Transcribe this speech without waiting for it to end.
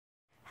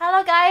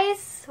Hello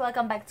guys!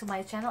 Welcome back to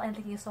my channel and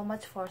thank you so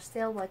much for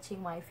still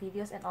watching my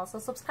videos and also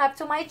subscribe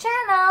to my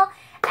channel.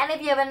 And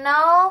if you haven't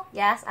know,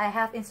 yes, I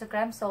have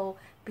Instagram, so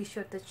be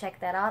sure to check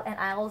that out. And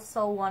I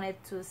also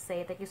wanted to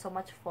say thank you so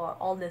much for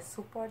all the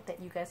support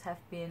that you guys have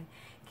been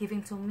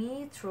giving to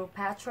me through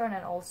Patreon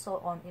and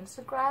also on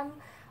Instagram.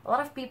 A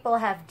lot of people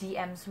have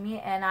DM'd me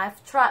and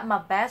I've tried my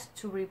best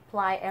to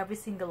reply every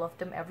single of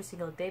them every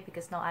single day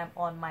because now I'm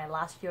on my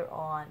last year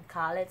on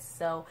college,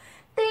 so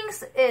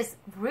things is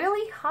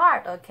really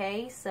hard,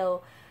 okay?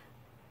 So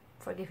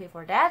forgive me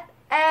for that.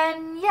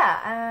 And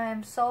yeah,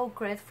 I'm so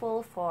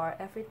grateful for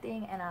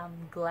everything and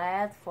I'm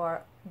glad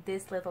for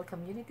this little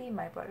community.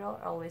 My brother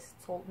always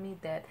told me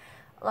that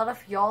a lot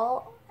of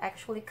y'all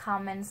actually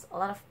comments a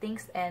lot of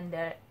things and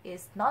there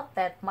is not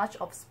that much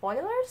of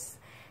spoilers,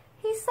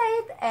 he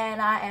said, and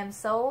I am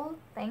so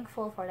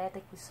thankful for that.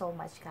 Thank you so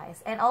much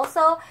guys. And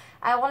also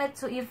I wanted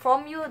to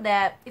inform you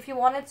that if you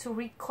wanted to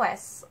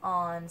request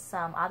on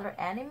some other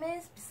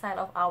animes beside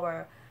of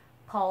our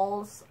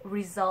polls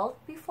result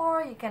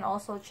before, you can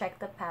also check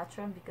the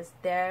Patreon because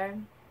there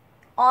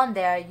on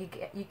there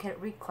you can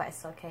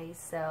request, okay?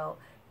 So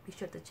be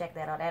sure to check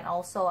that out. And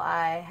also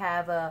I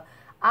have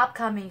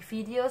upcoming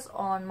videos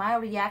on my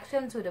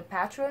reaction to the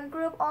Patreon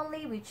group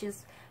only, which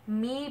is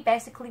me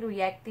basically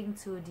reacting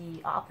to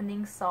the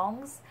opening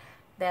songs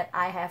that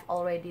I have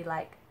already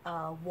like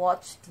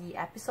watched the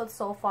episode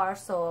so far.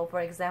 So for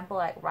example,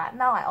 like right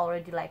now I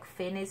already like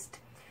finished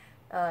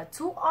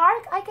 2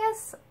 arc, I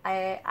guess.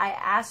 I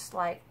asked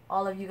like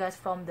all of you guys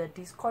from the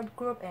Discord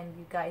group and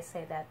you guys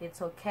say that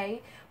it's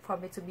okay for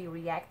me to be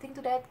reacting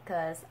to that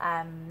because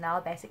I'm now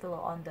basically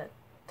on the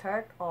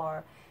 3rd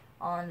or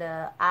on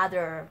the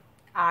other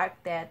arc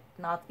that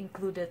not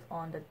included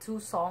on the 2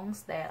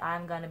 songs that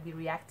I'm gonna be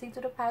reacting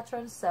to the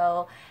Patreon.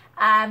 So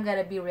I'm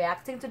gonna be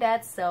reacting to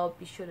that, so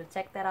be sure to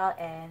check that out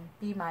and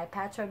be my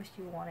patron if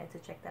you wanted to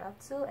check that out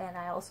too. And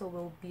I also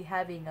will be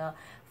having a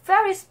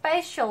very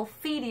special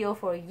video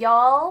for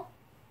y'all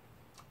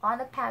on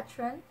the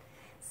Patreon,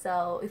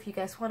 so if you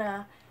guys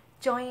wanna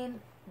join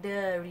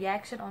the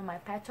reaction on my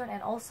Patreon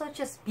and also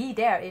just be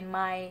there in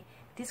my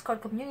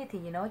Discord community,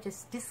 you know,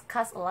 just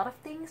discuss a lot of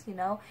things, you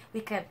know, we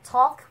can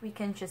talk, we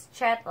can just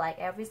chat like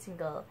every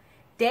single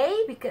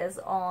day because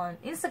on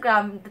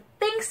Instagram the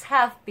things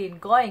have been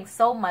going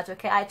so much,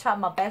 okay? I try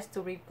my best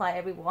to reply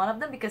every one of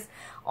them because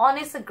on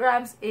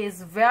Instagrams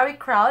is very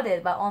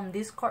crowded, but on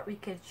Discord we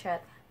can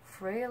chat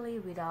freely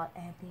without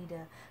any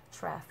the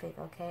traffic,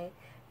 okay?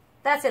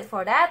 That's it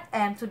for that.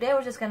 And today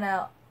we're just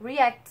gonna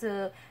react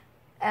to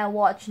and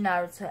watch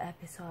Naruto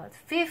episode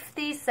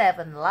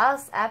 57,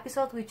 last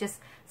episode, which is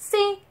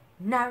see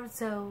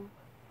Naruto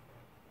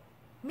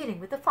meeting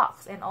with the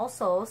fox and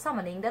also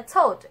summoning the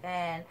toad.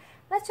 And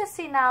let's just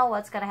see now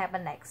what's gonna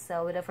happen next.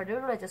 So without further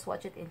ado, let's just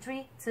watch it in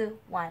 3, 2,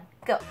 1,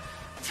 go.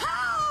 Toad!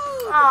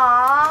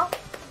 Aww,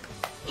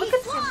 look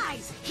at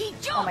flies. him. He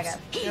jumps. Oh my god,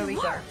 here we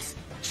go.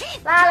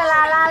 La La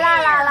la la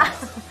la la la.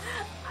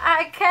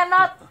 I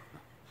cannot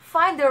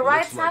find the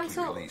right Looks time like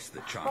to he released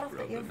the chopper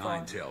of the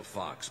nine-tailed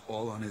fox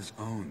all on his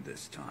own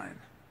this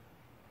time.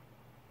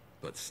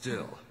 But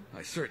still,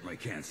 I certainly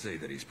can't say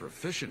that he's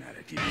proficient at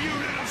it.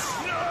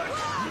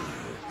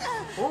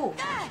 Ooh.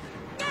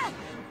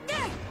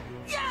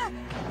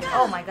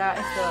 Oh my god,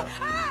 is the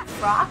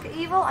frog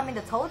evil? I mean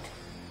the toad?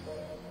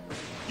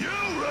 You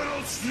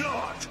little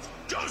snot!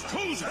 Just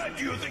whose head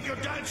do you think you're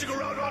dancing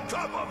around on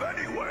top of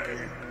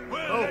anyway?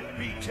 Well, let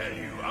me tell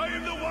you, I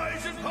am the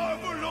wise and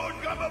powerful Lord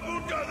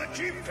GAMABUNTA the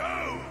Chief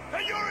Toad,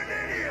 and you're an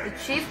idiot! The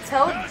Chief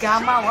Toad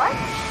Gamma what?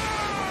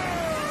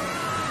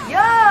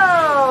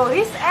 Yo!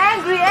 He's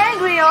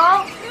angry,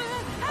 y'all!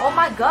 Oh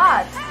my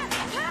god!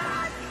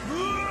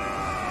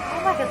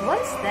 Oh my god, what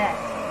is that?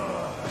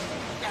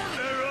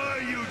 Where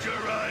are you,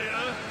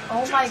 Jiraiya?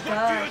 Oh my Just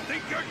god. what do you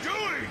think you're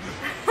doing?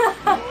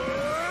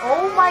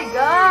 Oh my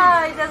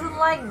god, he doesn't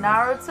like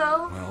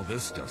Naruto? Well,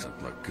 this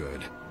doesn't look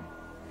good.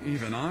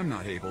 Even I'm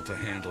not able to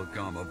handle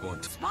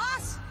GAMABUNTA.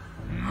 Boss?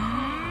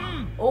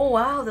 Oh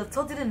wow, the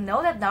toad didn't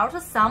know that Naruto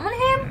summoned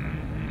him?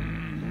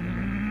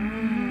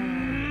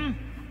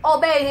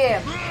 Obey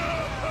him!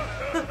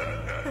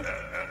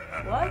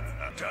 What?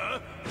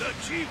 The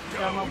Chief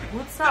Toad.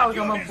 Gamabutsa or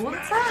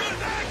Gamabunta?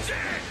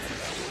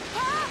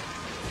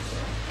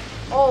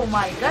 Oh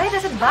my god, he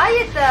doesn't buy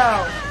it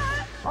though!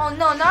 Oh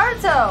no,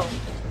 Naruto!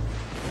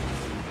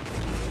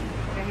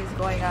 Okay, he's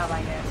going up,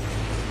 I guess.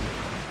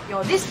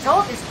 Yo, this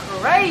toad is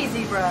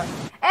crazy, bro.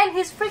 And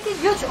he's freaking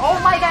huge. Oh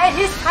my god, and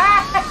he's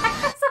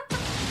fast.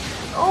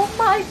 Oh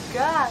my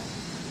god.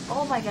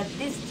 Oh my god,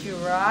 this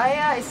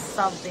Jiraiya is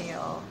something,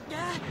 yo.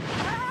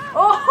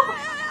 Oh,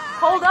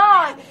 hold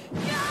on.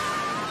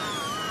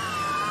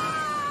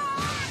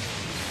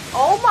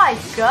 Oh my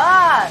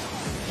god.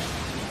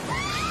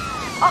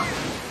 Oh.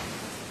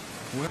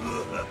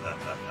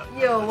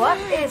 Yo, what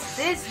is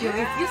this, yo?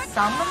 If you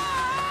summon...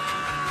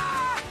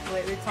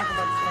 Wait, we'll talk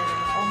about this later.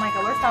 Oh my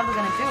god, what's Naruto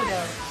gonna do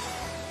though?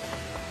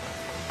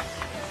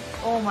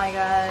 Oh my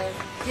god.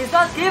 He's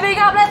not giving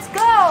up, let's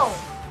go!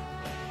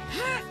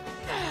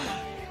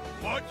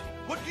 What?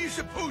 What do you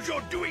suppose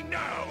you're doing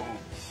now?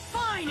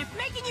 Fine, if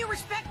making you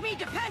respect me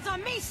depends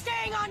on me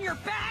staying on your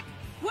back,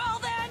 well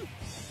then,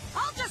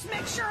 I'll just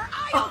make sure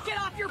I don't get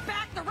off your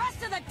back the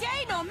rest of the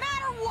day no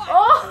matter what!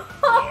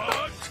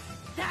 What?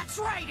 That's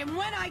right, and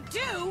when I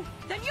do,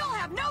 then you'll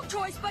have no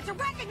choice but to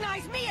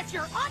recognize me as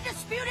your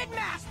undisputed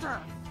master!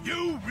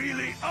 You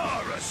really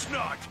are a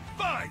snot!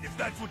 Fine, if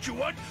that's what you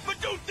want, but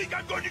don't think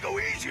I'm going to go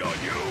easy on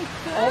you!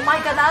 Oh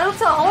my god,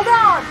 Naruto, hold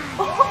on!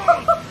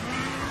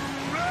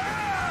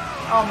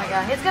 Oh my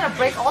god, he's gonna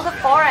break all the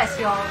forest,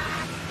 yo.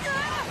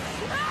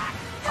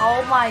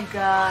 Oh my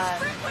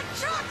god.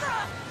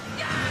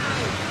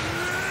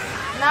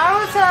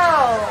 Naruto!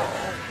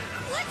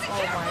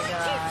 Oh my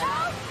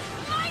god.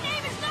 My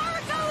name is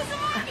Naruto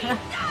Uzumaki!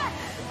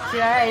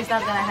 Jiraiya is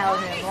not gonna help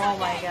him. Oh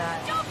my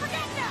god. Don't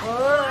forget that!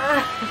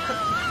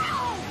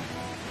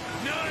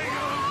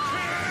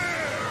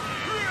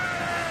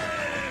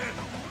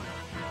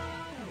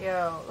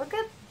 Yo, look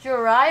at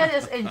Jiraiya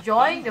just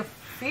enjoying the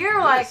fear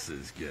like... This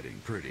is getting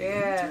pretty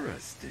Yeah.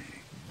 interesting.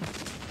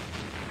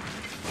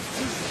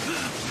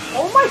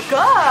 Oh my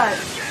god!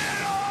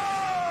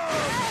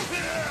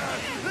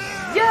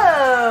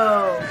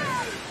 Yo!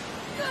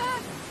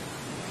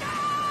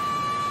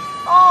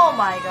 Oh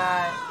my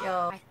god,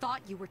 yo. I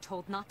thought you were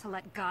told not to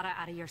let Gaara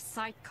out of your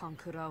sight,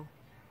 Kankurou.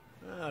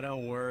 Oh,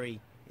 don't worry.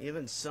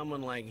 Even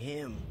someone like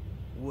him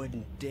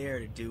wouldn't dare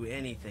to do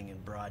anything in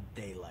broad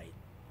daylight.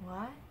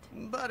 What?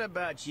 But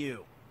about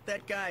you.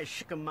 That guy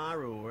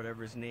Shikamaru, or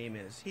whatever his name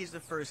is, he's the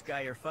first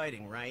guy you're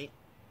fighting, right?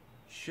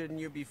 Shouldn't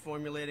you be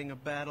formulating a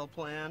battle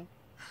plan?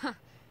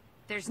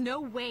 There's no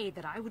way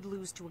that I would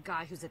lose to a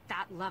guy who's at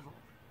that level.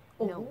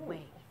 No Oh.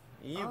 way.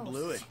 You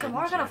blew it,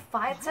 Shikamaru didn't gonna you?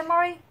 fight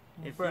Temari?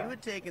 If Bruh. you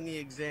had taken the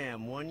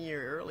exam 1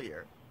 year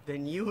earlier,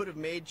 then you would have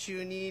made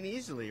Chunin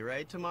easily,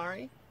 right,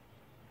 Temari?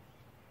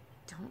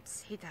 Don't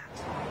say that.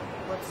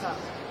 What's up?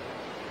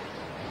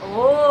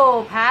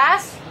 Oh,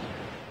 pass?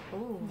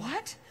 Ooh.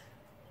 What?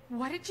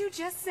 What did you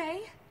just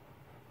say?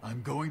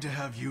 I'm going to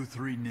have you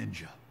three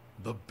ninja,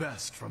 the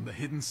best from the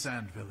Hidden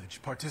Sand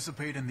Village,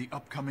 participate in the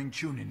upcoming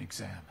Chunin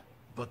exam.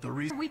 But the Are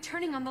reason... we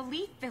turning on the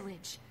Leaf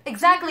Village?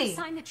 Exactly. Did we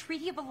sign the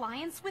Treaty of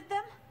Alliance with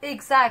them?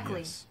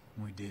 Exactly. Yes,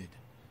 we did.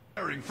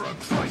 Preparing for a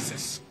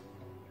crisis.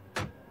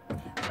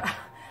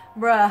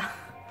 Bruh.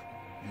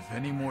 If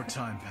any more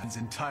time depends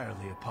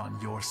entirely upon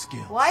your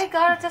skills. Why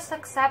gotta just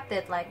accept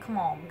it? Like, come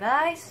on,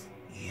 guys.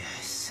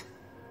 Yes.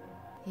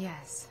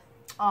 Yes.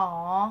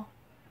 Aww.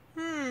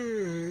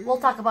 We'll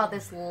talk about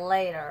this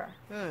later.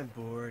 I'm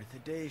bored. The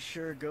day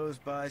sure goes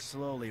by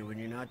slowly when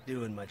you're not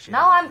doing much.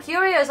 Now I'm anything.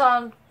 curious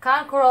on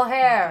Kankurou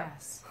hair.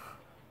 Yes.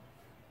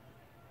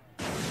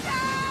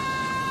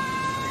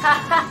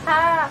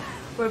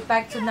 We're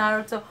back to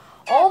Naruto.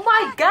 Oh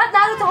my god,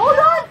 Naruto, hold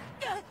on!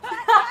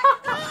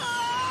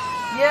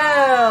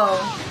 Yo!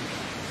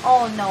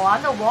 Oh no,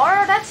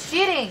 underwater? That's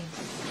cheating!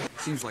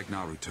 Seems like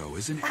Naruto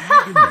is in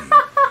agony.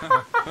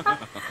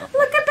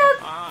 Look at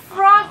that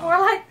frog, we're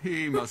like...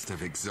 He must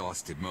have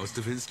exhausted most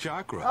of his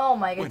chakra. Oh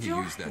my god, when he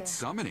you- used that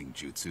summoning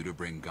jutsu to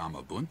bring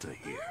Gamabunta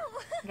here.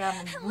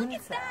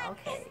 Gamabunta,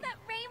 okay. Isn't that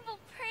rainbow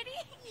pretty?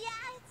 Yeah,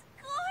 it's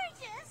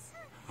gorgeous.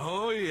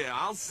 Oh yeah,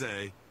 I'll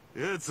say.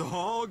 It's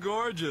all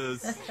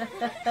gorgeous.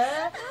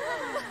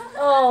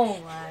 Oh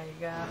my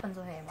god. Listen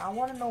to him. I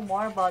want to know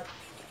more about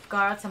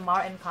Gaara,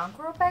 Temari, and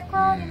Kankurou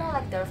background, you know,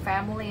 like their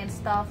family and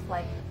stuff,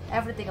 like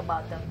everything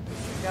about them.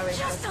 Very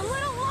Just a interesting.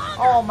 little longer.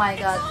 Oh my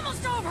god. It's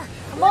almost over.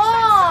 Come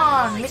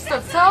on,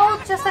 Mr.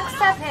 Toad, just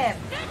accept him.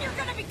 Then you're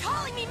gonna be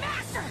calling me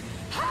master.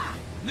 Ha!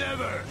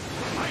 Never!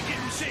 I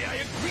didn't say I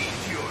agreed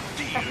to your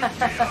deal,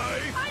 did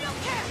I? I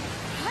don't care.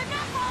 I'm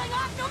not falling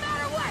off no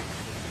matter what.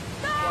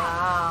 No!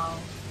 Wow.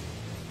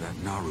 That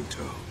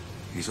Naruto,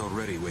 he's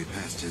already way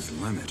past his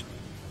limit.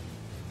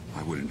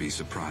 I wouldn't be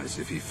surprised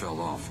if he fell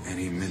off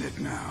any minute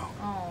now.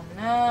 Oh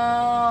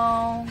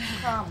no.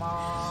 Come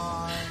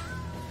on.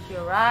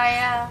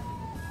 Jiraiya.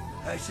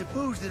 I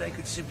suppose that I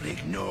could simply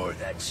ignore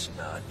that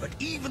snot, but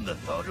even the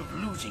thought of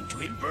losing to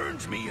him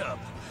burns me up.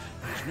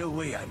 There's no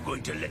way I'm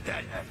going to let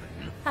that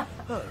happen.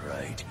 All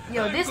right.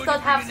 Yo, I'm this going don't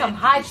to bring have an some end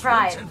to high this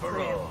pride once and for for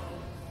you. all.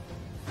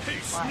 Hey,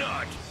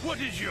 Snot, what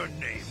is your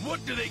name?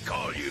 What do they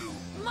call you?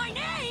 My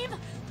name?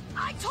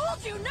 I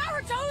told you,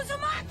 Naruto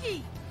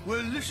Uzumaki.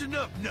 Well, listen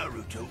up,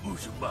 Naruto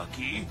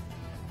Uzumaki.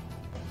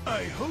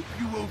 I hope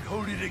you won't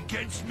hold it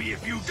against me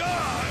if you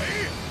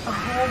die!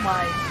 Oh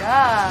my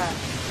god.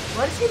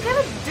 What is he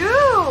gonna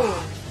do?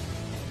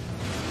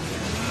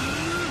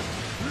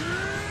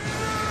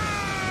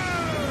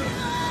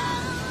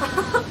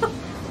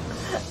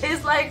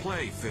 He's like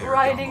Play fair,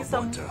 riding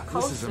some Gamabunta.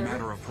 This is a coaster.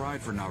 matter of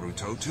pride for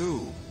Naruto,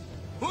 too.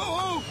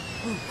 Whoa!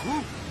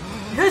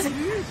 Who's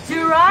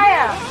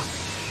Jiraiya?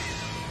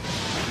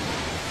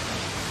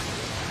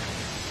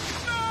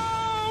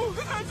 No!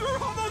 That's where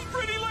all those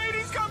pretty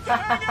ladies come to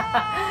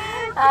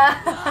hang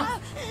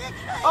out!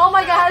 Oh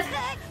my god.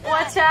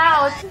 Watch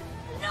out.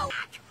 No.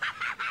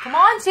 Come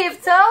on, Chief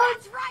Toad.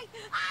 That's right.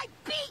 I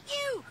beat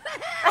you.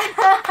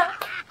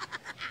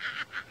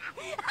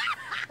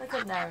 Look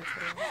at Naruto.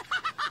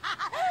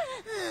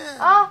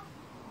 Oh.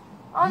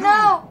 Oh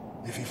no.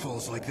 If he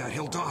falls like that,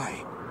 he'll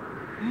die.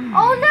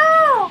 Oh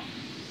no!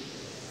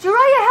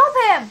 Jiraiya, help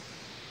him!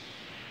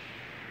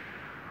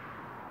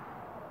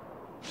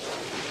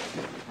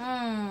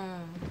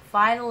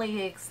 Finally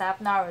he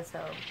accepts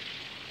Naruto.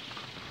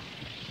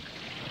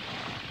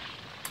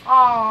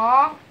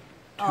 Aww.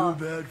 Too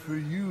bad for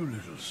you,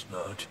 little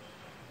snot.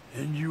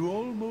 And you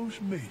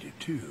almost made it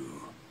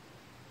too.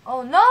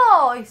 Oh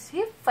no! Is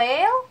he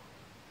fail?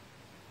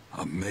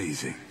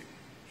 Amazing.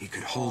 He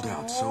could hold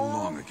out so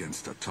long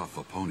against a tough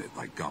opponent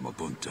like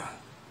Gamabunta.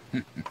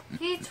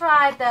 He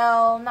tried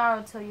though.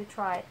 Naruto, you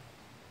tried.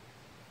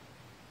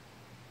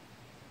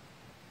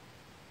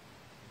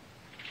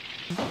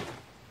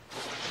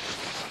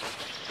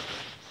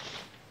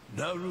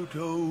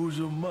 Naruto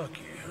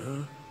Uzumaki,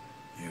 huh?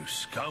 You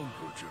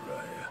scoundrel,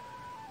 Jiraiya.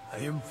 I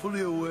am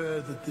fully aware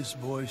that this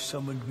boy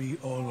summoned me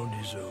all on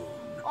his own.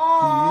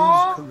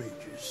 Aww. He is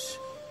courageous.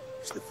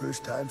 It's the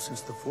first time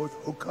since the 4th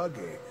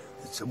Hokage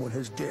that someone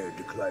has dared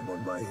to climb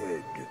on my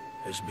head.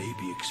 As may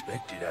be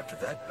expected after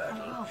that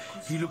battle,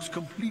 he looks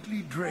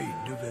completely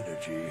drained of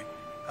energy.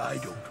 I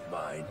don't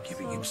mind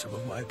giving him some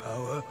of my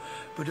power,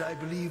 but I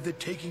believe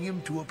that taking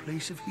him to a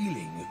place of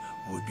healing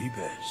would be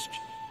best.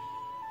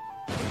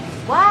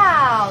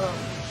 Wow!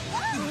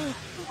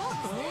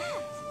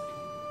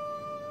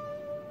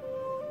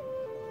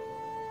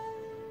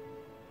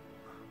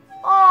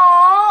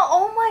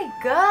 Oh my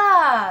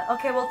god!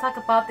 Okay, we'll talk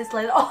about this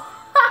later. Oh,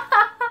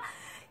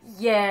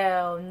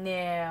 yo,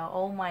 no!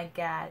 Oh my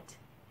god!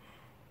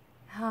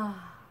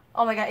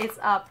 Oh my god, it's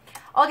up.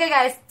 Okay,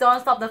 guys, don't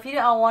stop the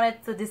video. I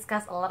wanted to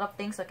discuss a lot of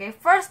things. Okay,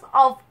 first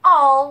of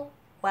all,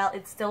 well,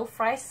 it's still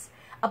fresh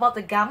about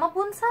the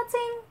Gamabunta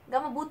thing.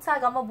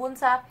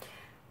 Gamabunta.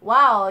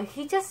 Wow, did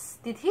he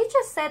just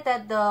said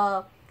that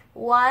the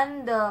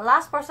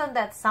last person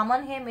that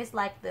summoned him is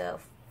like the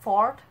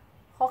 4th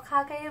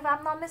Hokage, if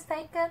I'm not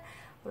mistaken.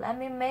 Let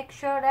me make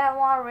sure that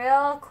one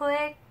real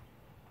quick.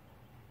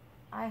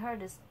 I heard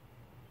this.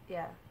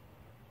 Yeah.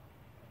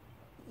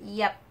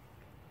 Yep.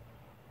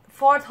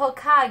 4th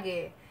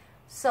Hokage.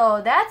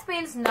 So that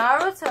means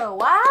Naruto.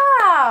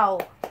 Wow.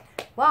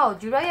 Wow,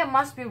 Jiraiya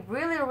must be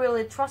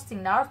really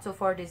trusting Naruto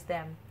for this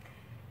then.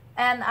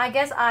 And I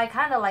guess I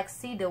kind of like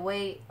see the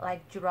way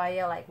like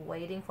Jiraiya like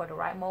waiting for the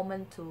right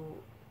moment to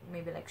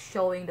maybe like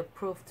showing the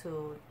proof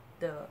to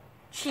the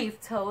Chief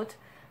Toad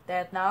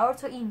that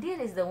Naruto indeed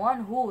is the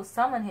one who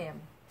summoned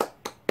him.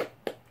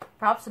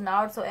 Props to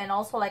Naruto. And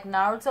also like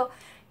Naruto,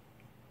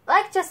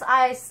 like just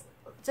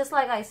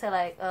like I said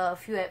like a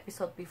few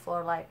episodes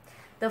before, like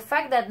the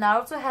fact that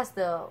Naruto has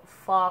the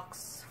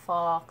fox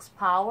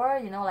power,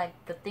 you know, like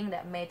the thing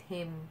that made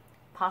him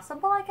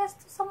possible, I guess,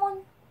 to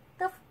summon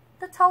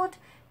the Toad,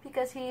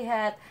 because he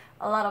had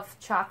a lot of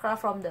chakra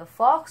from the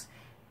fox.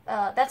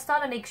 That's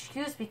not an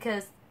excuse,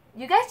 because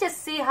you guys just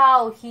see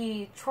how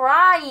he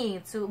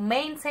trying to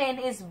maintain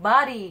his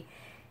body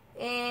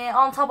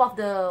on top of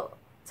the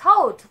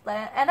Toad,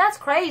 and that's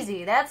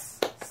crazy.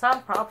 That's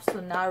some props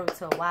to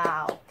Naruto.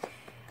 Wow.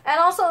 And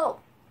also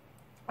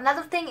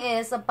another thing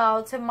is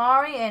about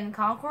Temari and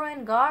Kankurou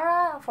and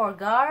Gaara. For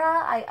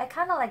Gaara, I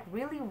kind of like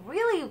really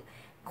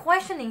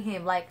questioning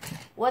him, like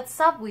what's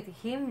up with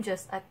him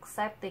just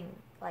accepting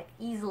like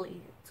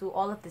easily to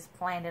all of this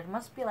plan. There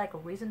must be like a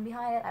reason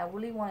behind it. I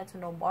really wanted to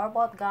know more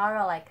about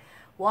Gaara, like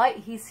why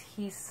is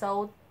he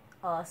so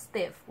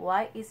stiff,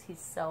 why is he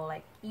so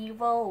like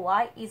evil,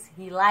 why is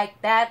he like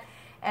that.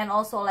 And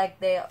also like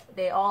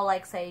they all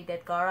like say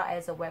that Gaara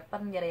is a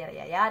weapon, yada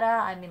yada yada.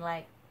 I mean,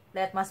 like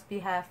that must be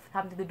have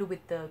something to do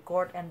with the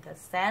gourd and the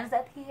sands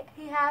that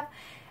he have.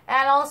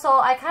 And also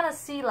I kind of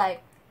see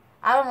like,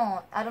 I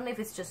don't know if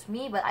it's just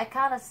me, but I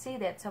kind of see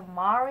that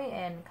Temari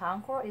and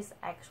Kankurou is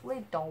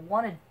actually don't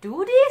want to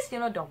do this, you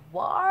know, the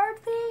war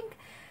thing.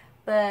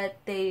 But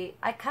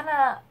I kind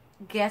of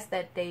guess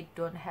that they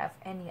don't have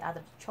any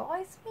other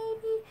choice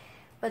maybe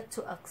but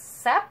to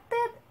accept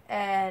it.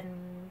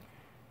 And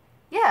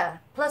yeah,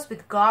 plus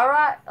with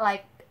Gaara,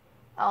 like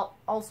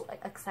also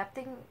like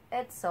accepting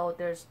it, so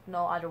there's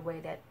no other way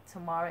that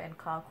Temari and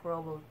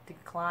Kankurou will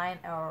decline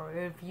or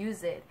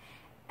refuse it.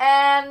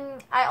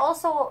 And I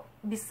also,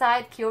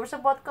 besides curious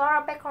about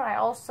Gaara background, I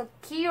also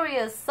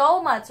curious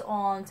so much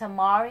on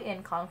Temari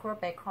and Kankurou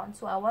background.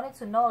 So I wanted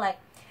to know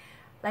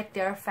like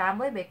their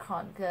family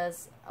background,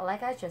 because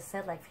like I just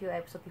said like few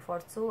episodes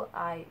before too,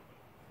 I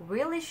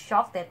really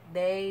shocked that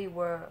they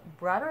were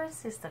brother and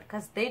sister,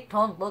 because they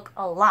don't look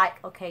alike.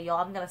 Okay, y'all,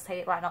 I'm gonna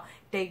say it right now,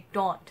 they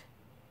don't.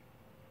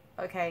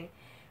 Okay,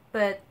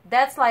 but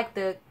that's like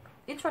the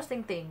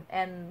interesting thing,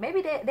 and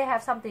maybe they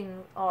have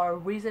something or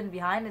reason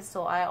behind it,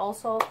 so I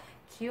also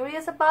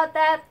curious about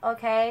that.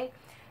 Okay,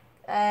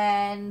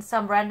 and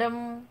some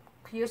random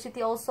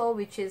curiosity also,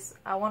 which is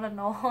I want to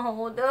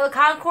know the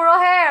Kankurou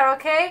hair.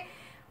 Okay,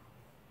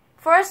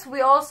 first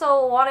we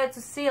also wanted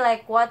to see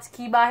like what's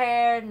Kiba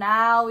hair,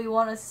 now we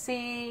want to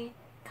see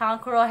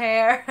Kankurou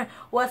hair.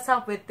 What's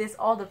up with this,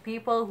 all the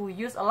people who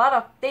use a lot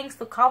of things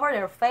to cover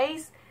their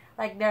face,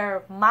 like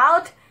their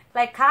mouth.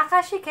 Like,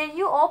 Kakashi, can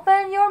you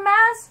open your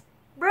mask,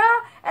 bro?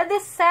 And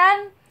this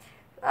sand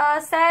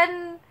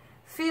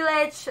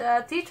village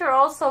teacher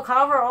also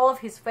cover all of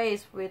his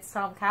face with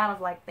some kind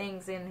of like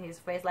things in his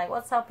face. Like,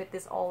 what's up with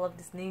this, all of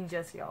these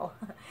ninjas, y'all?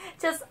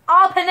 Just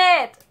open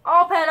it,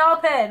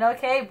 open,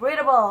 okay,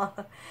 breathable.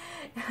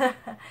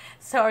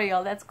 Sorry,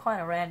 y'all, that's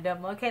kind of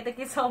random. Okay, thank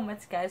you so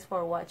much, guys,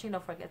 for watching.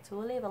 Don't forget to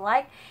leave a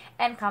like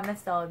and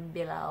comment down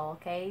below,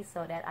 okay,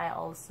 so that I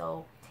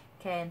also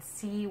can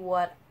see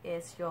what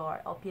is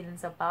your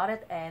opinions about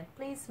it. And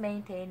please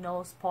maintain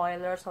no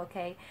spoilers,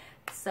 okay,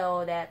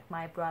 so that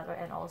my brother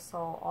and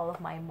also all of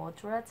my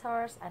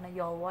moderators, I know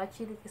y'all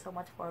watching, thank you so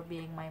much for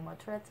being my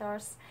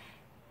moderators,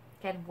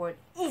 can work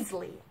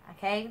easily.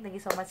 Okay, thank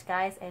you so much,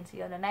 guys, and see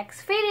you on the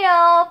next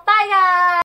video. Bye, guys.